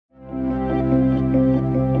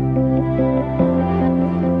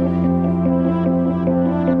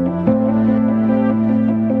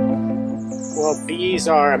bees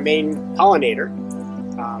are a main pollinator.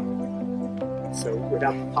 So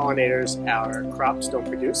without the pollinators, our crops don't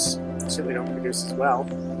produce, certainly don't produce as well.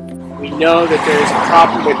 We know that there's a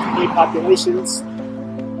problem with bee populations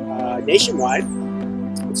nationwide,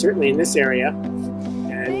 and certainly in this area.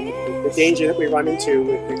 And the danger that we run into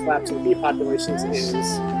with the collapse of bee populations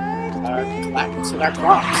is collapse of our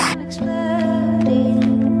crops.